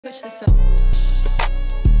switch this up.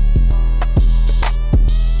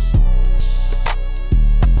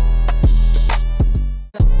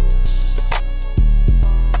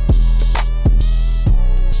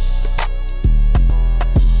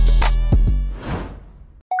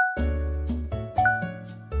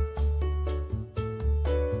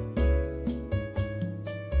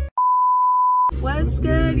 What's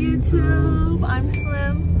good, YouTube? I'm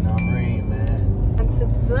Slim. And I'm Reem, man. And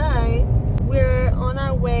today we're on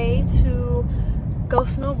our way to go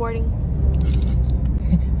snowboarding.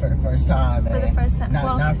 For the first time, man. For the first time.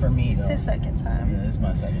 Well, not for me, though. His second time. Yeah, it's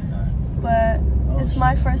my second time. But it's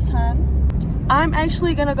my first time. I'm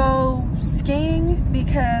actually gonna go skiing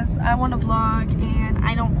because I want to vlog and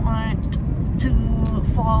I don't want to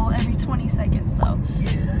fall every 20 seconds, so.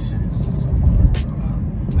 Yeah, that shit is so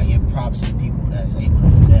hard. I give props to people that's able to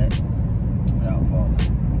do that without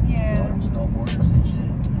falling. Yeah. All them snowboarders and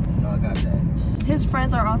shit. Y'all got that. His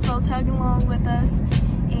friends are also tagging along with us,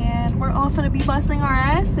 and we're all gonna be busting our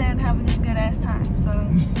ass and having a good ass time. So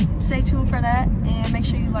stay tuned for that, and make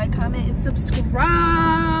sure you like, comment, and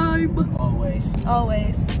subscribe.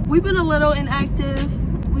 Always. We've been a little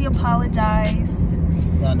inactive. We apologize.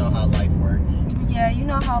 Y'all know how life works. Yeah, you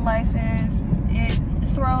know how life is. It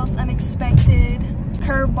throws unexpected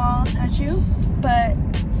curveballs at you, but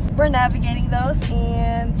we're navigating those,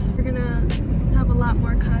 and we're gonna have a lot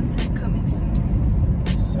more content coming soon.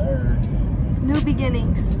 Yes, sir. New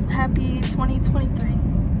beginnings. Happy 2023.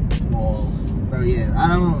 Well, bro, yeah, I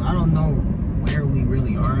don't know where we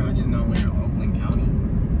really are. I just know we're in Oakland County.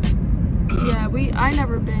 Yeah, I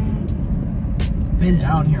never been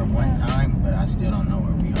down here one time, but I still don't know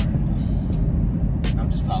where we are. I'm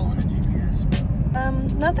just following the GPS, bro.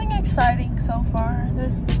 Nothing exciting so far.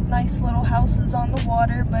 There's nice little houses on the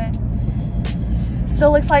water, but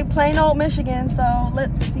still looks like plain old Michigan. So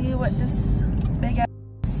let's see what this big ass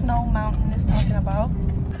snow mountain is talking about.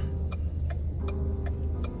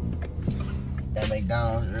 That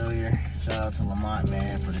McDonald's earlier. Shout out to Lamont,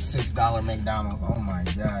 man, for the $6 McDonald's. Oh my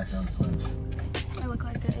gosh, that was close. I look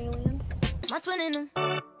like an alien. My twin in them.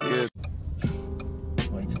 Yeah.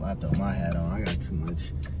 Wait till I throw my hat on. I got too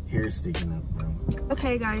much hair sticking up, bro.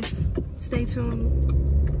 Okay, guys, stay tuned.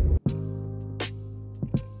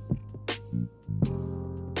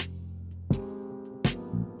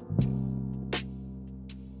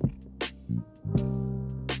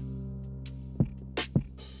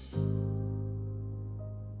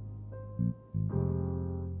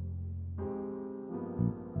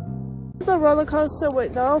 It's a roller coaster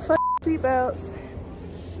with no seatbelts.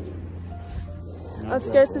 I'm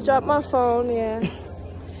scared to drop my phone, yeah.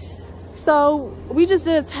 So we just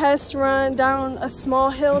did a test run down a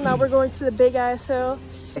small hill. Now we're going to the big ass hill.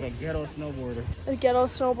 Like a ghetto snowboarder. A ghetto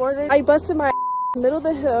snowboarder. I busted my in the middle of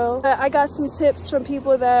the hill. I got some tips from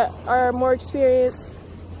people that are more experienced.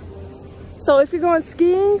 So if you're going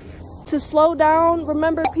skiing, to slow down,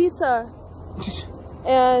 remember pizza.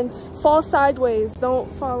 And fall sideways.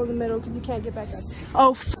 Don't fall in the middle because you can't get back up.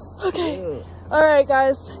 Oh, okay. All right,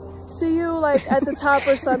 guys. See you like at the top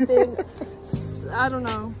or something. I don't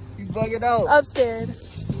know. You bug it out. I'm scared.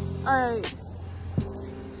 All right.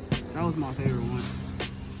 That was my favorite one.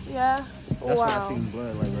 Yeah. That's wow. where I seen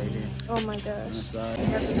blood, like right here. Oh my gosh. At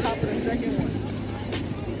the top of the second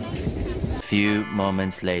one. Few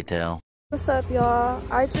moments later. What's up, y'all?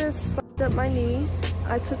 I just fucked up my knee.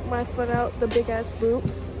 I took my foot out the big ass boot.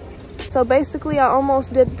 So basically, I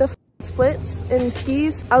almost did the splits in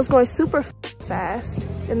skis. I was going super fast,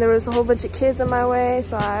 and there was a whole bunch of kids in my way,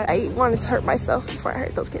 so I wanted to hurt myself before I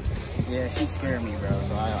hurt those kids. Yeah, she scared me, bro.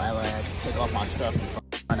 So I had to take off my stuff and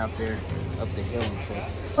run up there, up the hill and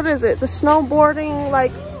stuff. What is it? The snowboarding,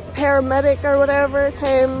 like, paramedic or whatever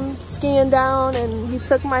came skiing down, and he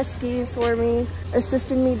took my skis for me,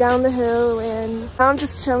 assisted me down the hill, and now I'm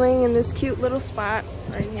just chilling in this cute little spot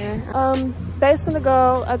right here. Babe's gonna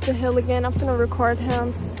go up the hill again. I'm gonna record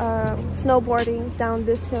him snowboarding down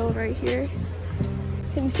this hill right here.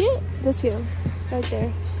 Can you see it? This hill right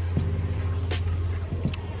there.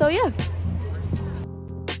 So yeah.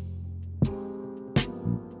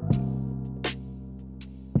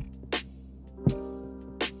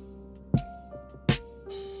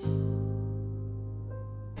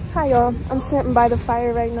 Hi y'all, I'm sitting by the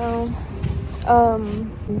fire right now.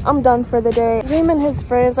 I'm done for the day. Reem and his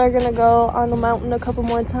friends are gonna go on the mountain a couple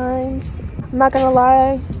more times. I'm not gonna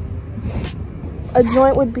lie, a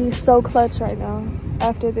joint would be so clutch right now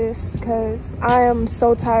after this because I am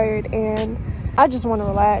so tired and I just want to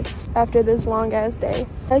relax after this long ass day.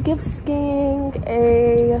 I give skiing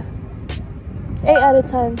a 8 out of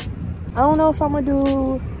 10. I don't know if I'm gonna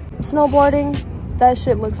do snowboarding that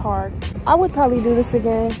shit looks hard. I would probably do this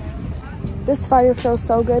again. This fire feels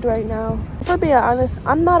so good right now. For being honest,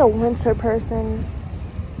 I'm not a winter person.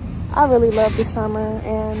 I really love the summer,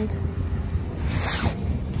 and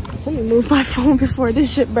let me move my phone before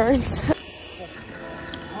this shit burns.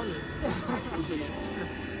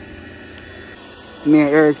 Me and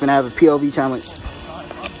Eric finna have a POV challenge.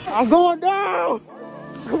 I'm going down!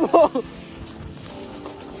 Come on!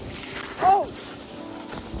 Oh!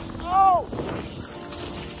 Oh!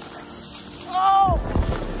 Oh!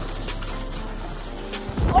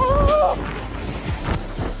 Oh!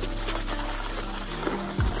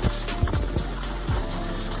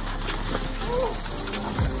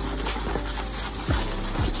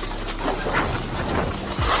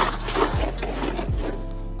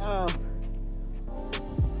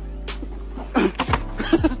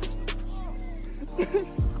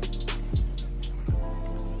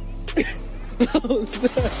 Oh,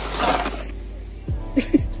 stop.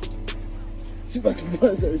 She's about to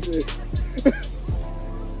bust her shit.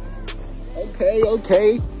 Okay,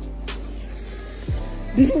 okay.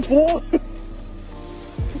 Did you fall?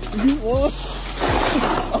 Did you fall?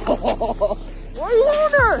 Oh, why are you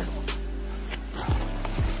on there?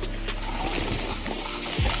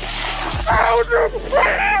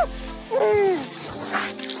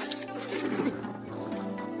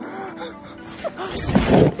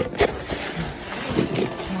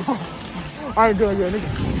 I ain't doing good, nigga.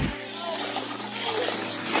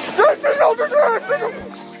 This is over there, nigga!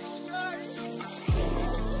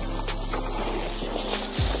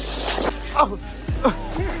 Oh!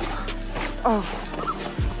 Oh!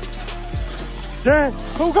 Yeah!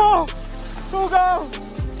 Who go? Who go?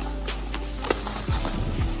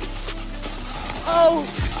 Oh!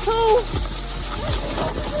 Who?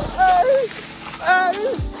 Hey! Hey!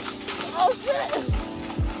 Oh shit!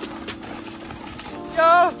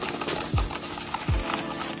 Yeah!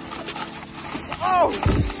 Oh!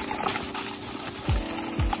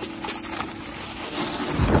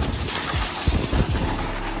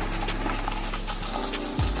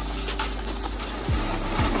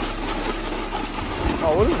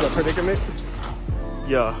 Oh, what is that predicament?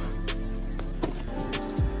 Yeah.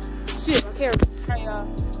 Shit, my camera. Alright, y'all.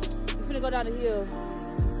 We finna go down the hill.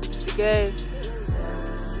 Okay.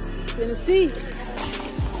 Finna see.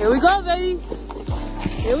 Here we go, baby.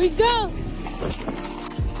 Here we go.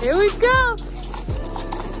 Here we go.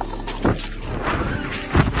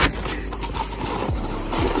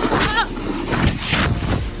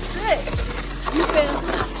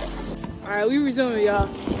 Alright, we resuming, y'all.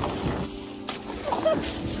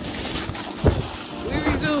 We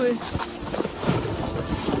resuming.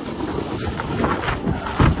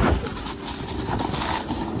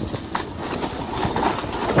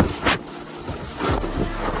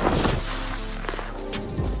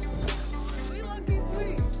 We lucky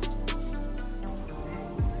sweet.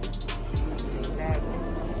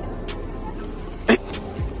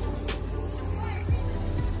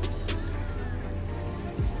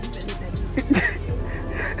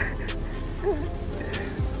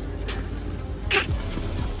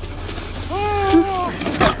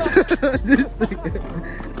 This thing.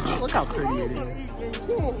 Look how pretty it is.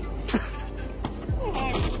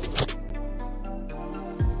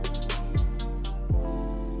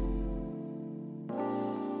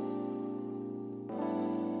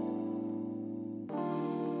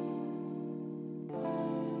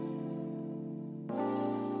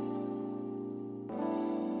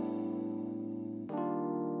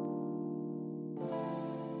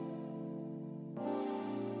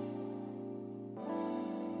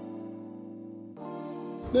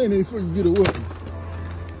 That ain't before you get a whooping.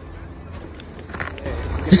 Hey,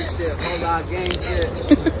 gang shit, hold on, gang shit.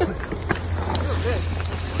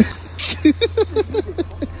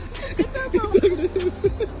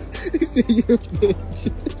 He said you're a bitch.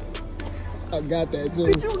 I got that too.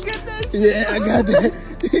 Did you get that shit? Yeah, I got that.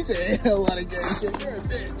 He said a hell lot of gang shit. You're a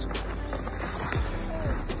bitch.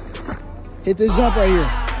 Hit this jump right here.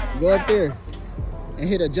 Go up there and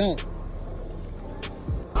hit a jump.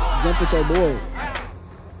 Jump with your board.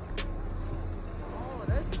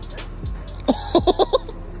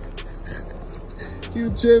 You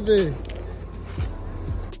tripping.